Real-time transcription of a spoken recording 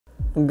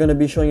I'm going to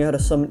be showing you how to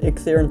summon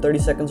Eikthyr in 30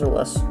 seconds or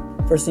less.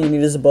 First thing you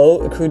need is a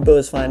bow. A crude bow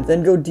is fine.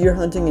 Then go deer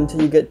hunting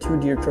until you get 2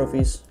 deer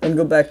trophies. Then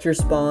go back to your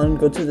spawn,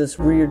 go to this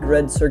weird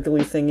red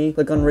circly thingy,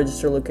 click on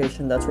register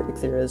location, that's where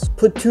Eikthyr is.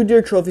 Put 2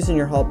 deer trophies in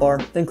your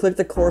hotbar, then click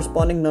the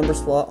corresponding number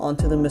slot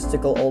onto the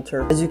mystical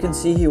altar. As you can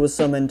see, he was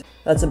summoned.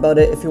 That's about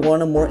it. If you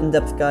want a more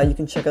in-depth guide, you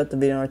can check out the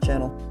video on our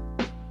channel.